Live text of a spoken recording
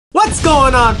What's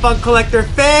going on, Funk Collector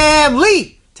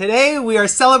family? Today we are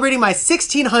celebrating my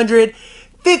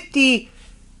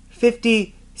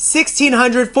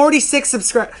 1646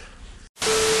 subscriber.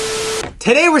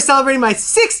 Today we're celebrating my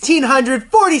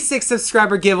 1646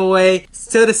 subscriber giveaway.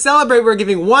 So to celebrate, we're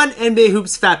giving one NBA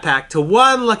Hoops Fat Pack to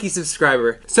one lucky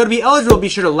subscriber. So to be eligible, be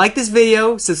sure to like this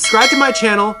video, subscribe to my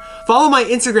channel, follow my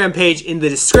Instagram page in the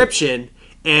description,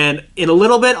 and in a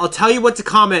little bit, I'll tell you what to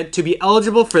comment to be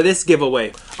eligible for this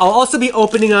giveaway. I'll also be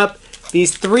opening up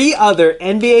these 3 other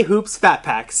NBA Hoops Fat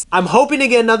Packs. I'm hoping to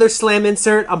get another Slam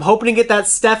insert. I'm hoping to get that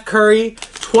Steph Curry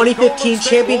 2015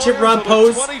 championship run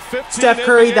pose. Steph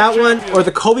Curry, that one, or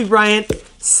the Kobe Bryant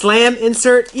Slam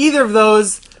insert. Either of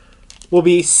those will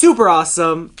be super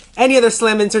awesome. Any other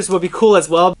Slam inserts will be cool as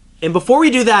well. And before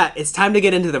we do that, it's time to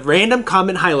get into the random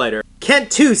comment highlighter.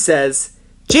 Kent2 says,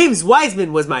 James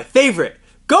Wiseman was my favorite.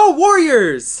 Go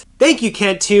Warriors! Thank you,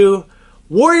 Kent2.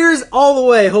 Warriors all the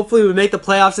way. Hopefully we make the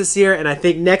playoffs this year, and I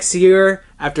think next year,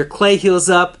 after Clay heals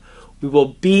up, we will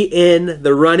be in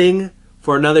the running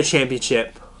for another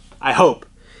championship. I hope.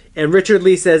 And Richard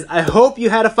Lee says, I hope you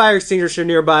had a fire extinguisher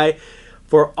nearby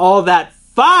for all that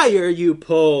fire you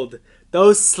pulled.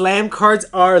 Those Slam cards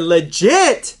are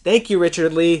legit. Thank you,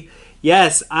 Richard Lee.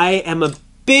 Yes, I am a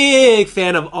big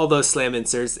fan of all those Slam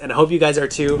inserts, and I hope you guys are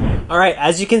too. Alright,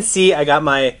 as you can see, I got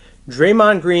my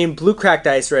Draymond Green Blue Cracked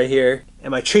Ice right here,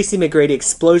 and my Tracy McGrady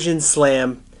Explosion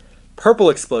Slam, Purple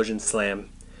Explosion Slam.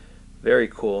 Very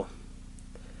cool.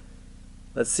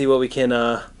 Let's see what we can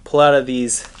pull out of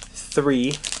these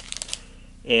 3.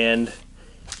 And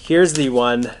here's the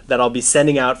one that I'll be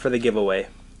sending out for the giveaway.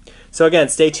 So again,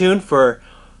 stay tuned for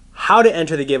how to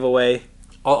enter the giveaway.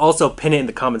 I'll also pin it in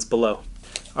the comments below.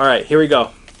 Alright, here we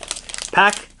go.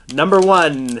 Pack number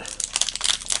 1.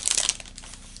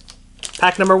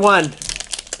 Pack number 1.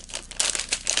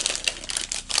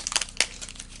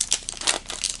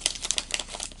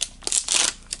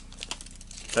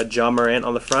 Got Ja Morant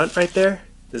on the front right there.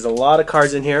 There's a lot of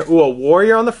cards in here. Ooh, a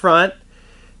Warrior on the front.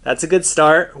 That's a good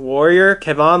start. Warrior,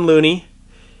 Kevon Looney.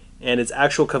 And it's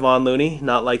actual Kevon Looney,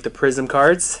 not like the Prism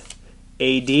cards.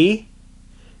 AD,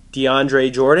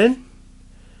 DeAndre Jordan,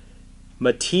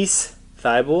 Matisse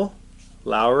Thybulle,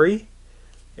 Lowry,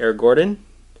 Eric Gordon,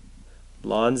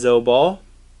 Lonzo Ball,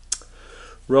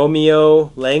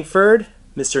 Romeo Langford,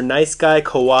 Mr. Nice Guy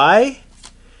Kawhi,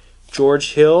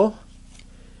 George Hill,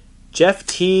 Jeff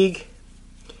Teague,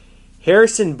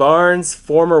 Harrison Barnes,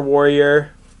 former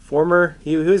Warrior,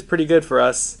 he was pretty good for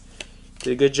us,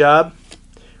 did a good job.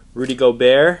 Rudy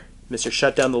Gobert, Mr.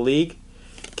 Shut Down the League,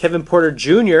 Kevin Porter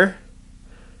Jr.,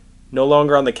 no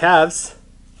longer on the Cavs,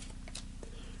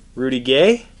 Rudy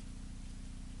Gay,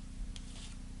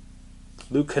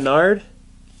 Luke Kennard,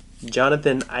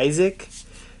 Jonathan Isaac,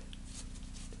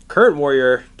 current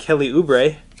Warrior Kelly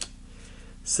Oubre,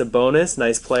 Sabonis,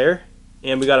 nice player,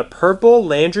 and we got a purple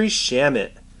Landry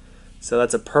Shamet. So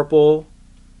that's a purple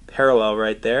parallel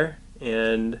right there.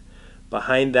 And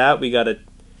behind that we got a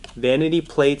Vanity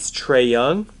Plates Trae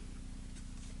Young.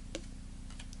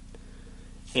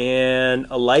 And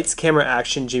a Lights Camera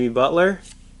Action Jimmy Butler.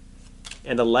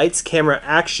 And a Lights Camera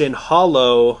Action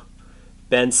Hollow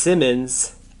Ben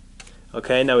Simmons.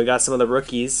 Okay, now we got some of the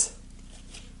rookies.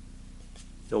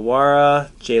 Nwora,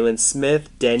 Jalen Smith,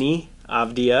 Denny,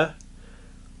 Avdia,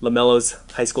 LaMelo's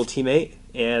high school teammate,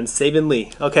 and Saban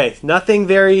Lee. Okay, nothing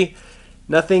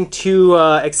too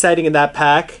exciting in that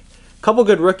pack. A couple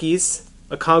good rookies,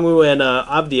 Okongwu and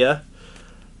Avdia.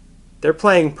 They're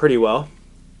playing pretty well.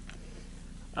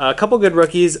 A couple good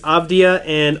rookies, Avdia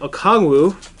and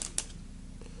Okongwu.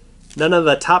 None of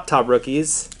the top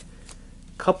rookies.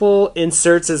 Couple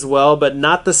inserts as well, but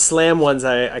not the Slam ones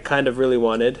I kind of really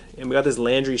wanted. And we got this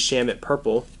Landry Shamet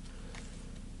purple.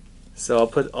 So I'll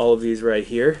put all of these right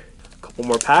here. A couple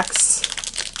more packs.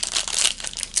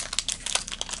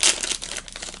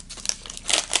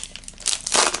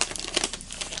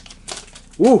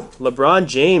 Ooh, LeBron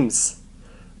James.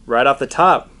 Right off the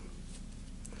top.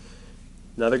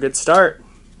 Another good start.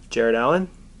 Jared Allen.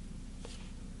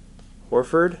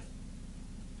 Horford.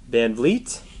 Van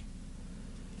Vliet.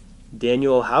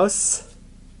 Daniel House.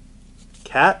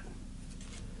 Cat.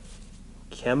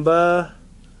 Kemba.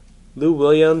 Lou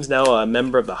Williams, now a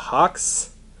member of the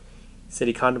Hawks. Said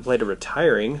he contemplated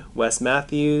retiring. Wes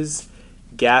Matthews.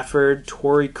 Gafford.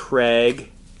 Torrey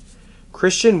Craig.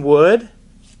 Christian Wood.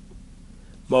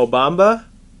 Mo Bamba.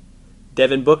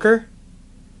 Devin Booker.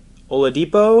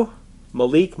 Oladipo.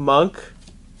 Malik Monk.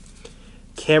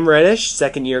 Cam Reddish,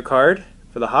 second year card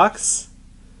for the Hawks.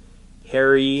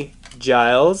 Harry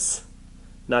Giles,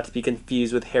 not to be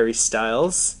confused with Harry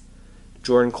Styles.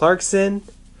 Jordan Clarkson.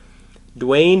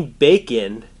 Dwayne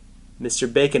Bacon.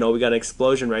 Mr. Bacon. Oh, we got an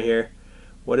explosion right here.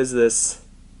 What is this?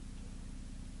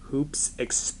 Hoops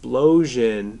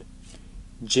explosion.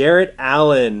 Jarrett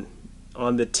Allen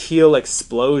on the teal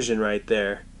explosion right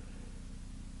there.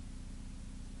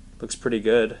 Looks pretty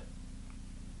good.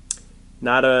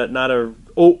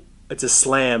 Oh, it's a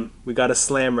slam. We got a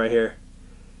slam right here.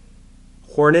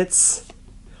 Hornets.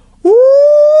 Woo!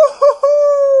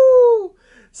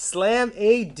 Slam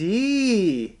AD.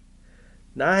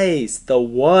 Nice. The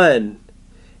one.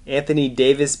 Anthony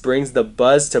Davis brings the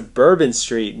buzz to Bourbon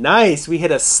Street. Nice. We hit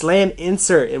a slam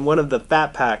insert in one of the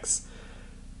fat packs.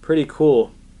 Pretty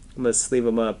cool. I'm going to sleeve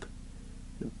them up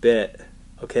in a bit.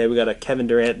 Okay, we got a Kevin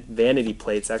Durant vanity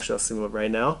plates. Actually, I'll sleeve them up right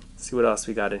now. Let's see what else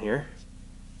we got in here.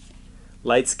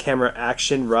 Lights, Camera,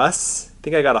 Action, Russ. I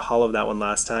think I got a hollow of that one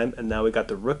last time. And now we got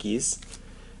the rookies.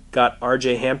 Got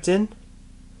RJ Hampton.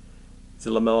 Is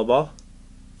it LaMelo Ball?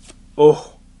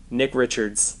 Oh, Nick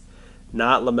Richards.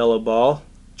 Not LaMelo Ball.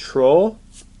 Troll.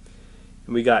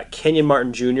 And we got Kenyon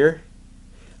Martin Jr.,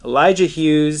 Elijah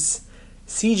Hughes,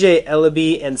 CJ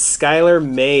Ellaby, and Skylar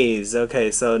Mays.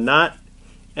 Okay, so not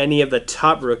any of the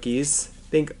top rookies. I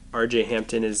think RJ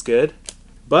Hampton is good.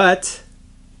 But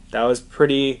that was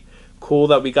pretty cool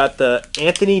that we got the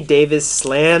Anthony Davis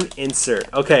Slam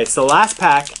insert. Okay, so last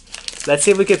pack. Let's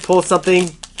see if we could pull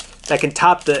something that can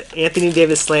top the Anthony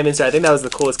Davis Slam insert. I think that was the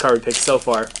coolest card we picked so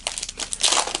far.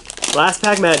 Last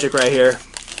pack magic right here.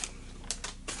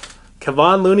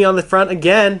 Kevon Looney on the front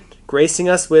again, gracing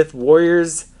us with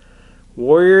Warriors.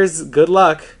 Warriors, good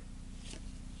luck.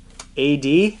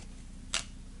 AD,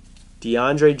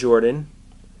 DeAndre Jordan,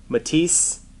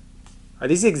 Matisse. Are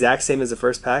these the exact same as the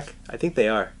first pack? I think they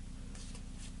are.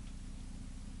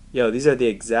 Yo, these are the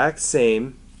exact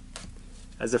same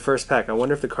as the first pack. I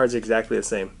wonder if the cards are exactly the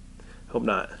same. Hope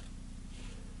not.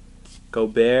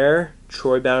 Gobert,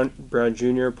 Troy Brown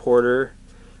Jr., Porter,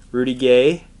 Rudy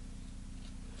Gay,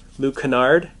 Luke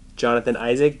Kennard, Jonathan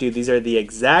Isaac. Dude, these are the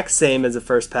exact same as the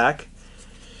first pack.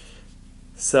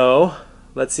 So,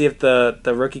 let's see if the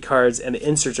rookie cards and the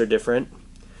inserts are different.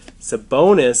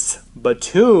 Sabonis,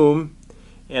 Batum,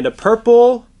 and a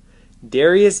purple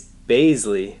Darius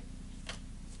Bazley.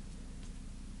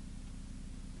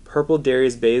 Purple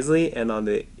Darius Bazley, and on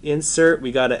the insert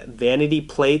we got a Vanity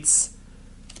Plates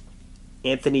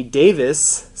Anthony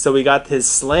Davis. So we got his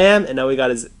slam, and now we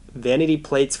got his Vanity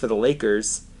Plates for the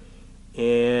Lakers.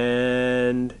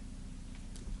 And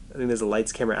I think there's a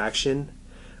Lights, Camera, Action.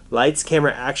 Lights,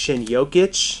 Camera, Action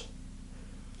Jokic.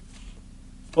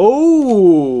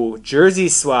 Oh, jersey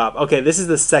swap. Okay, this is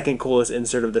the second coolest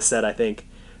insert of the set, I think.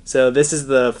 So this is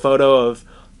the photo of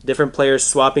different players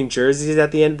swapping jerseys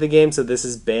at the end of the game. So this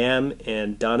is Bam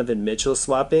and Donovan Mitchell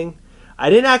swapping. I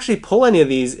didn't actually pull any of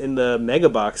these in the mega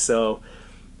box, so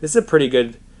this is a pretty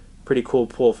cool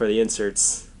pull for the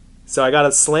inserts. So I got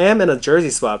a slam and a jersey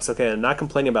swaps. Okay, I'm not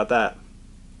complaining about that.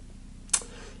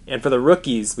 And for the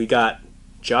rookies, we got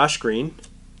Josh Green.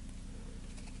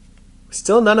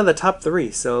 Still none of the top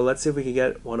three, so let's see if we can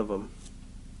get one of them.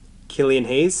 Killian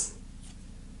Hayes,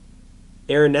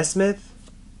 Aaron Nesmith,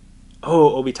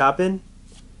 Obi Toppin,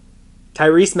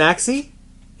 Tyrese Maxey,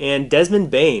 and Desmond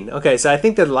Bane. Okay, so I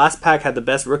think the last pack had the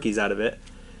best rookies out of it.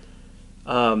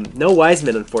 No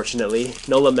Wiseman, unfortunately.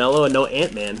 No LaMelo and no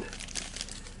Ant-Man.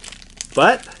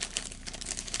 But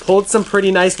pulled some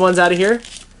pretty nice ones out of here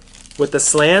with the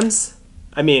slams.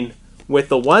 I mean, with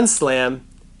the one slam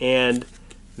and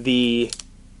the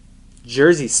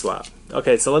jersey swap.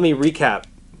 Okay, so let me recap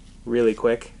really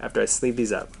quick after I sleeve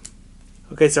these up.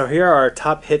 Okay, so here are our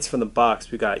top hits from the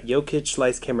box. We got Jokic,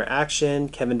 Lights, Camera, Action,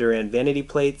 Kevin Durant, Vanity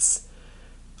Plates,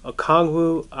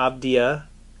 Okongwu, Avdia,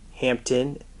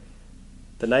 Hampton.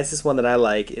 The nicest one that I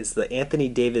like is the Anthony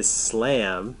Davis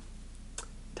Slam,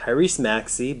 Tyrese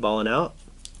Maxey, balling out,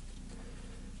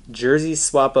 jersey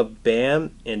swap of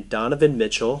Bam and Donovan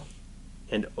Mitchell,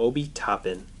 and Obi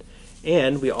Toppin.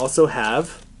 And we also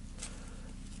have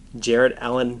Jarrett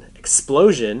Allen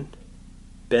Explosion,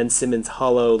 Ben Simmons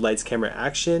Hollow Lights Camera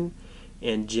Action,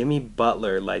 and Jimmy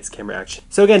Butler Lights Camera Action.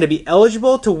 So again, to be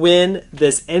eligible to win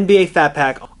this NBA Fat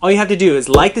Pack, all you have to do is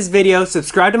like this video,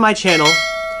 subscribe to my channel,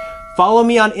 follow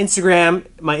me on Instagram.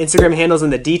 My Instagram handle's in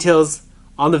the details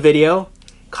on the video.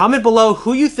 Comment below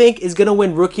who you think is going to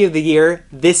win Rookie of the Year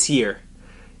this year.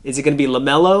 Is it going to be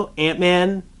LaMelo,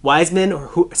 Ant-Man, Wiseman,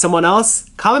 or someone else?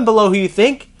 Comment below who you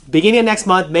think. Beginning of next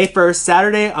month, May 1st,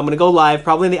 Saturday, I'm going to go live,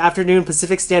 probably in the afternoon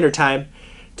Pacific Standard Time,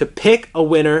 to pick a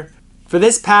winner for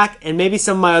this pack and maybe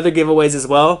some of my other giveaways as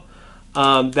well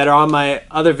that are on my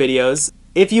other videos.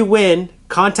 If you win,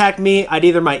 contact me at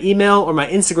either my email or my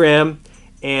Instagram,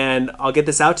 and I'll get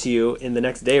this out to you in the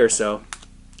next day or so.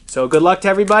 So good luck to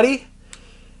everybody.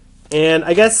 And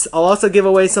I guess I'll also give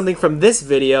away something from this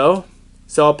video.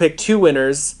 So I'll pick 2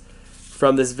 winners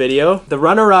from this video. The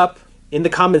runner-up in the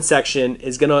comment section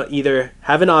is gonna either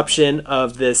have an option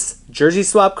of this jersey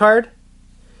swap card,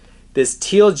 this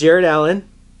teal Jared Allen,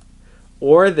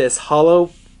 or this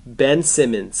hollow Ben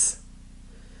Simmons.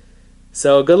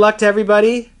 So good luck to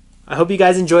everybody. I hope you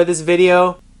guys enjoyed this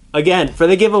video. Again, for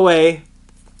the giveaway,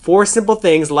 4 simple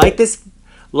things: like this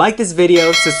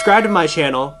video, subscribe to my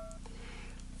channel,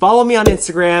 follow me on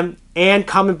Instagram, and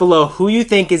comment below who you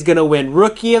think is gonna win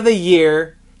Rookie of the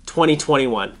Year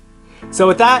 2021. So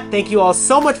with that, thank you all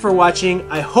so much for watching.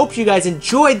 I hope you guys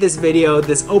enjoyed this video,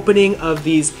 this opening of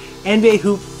these NBA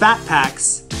Hoop Fat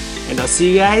Packs, and I'll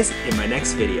see you guys in my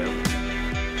next video.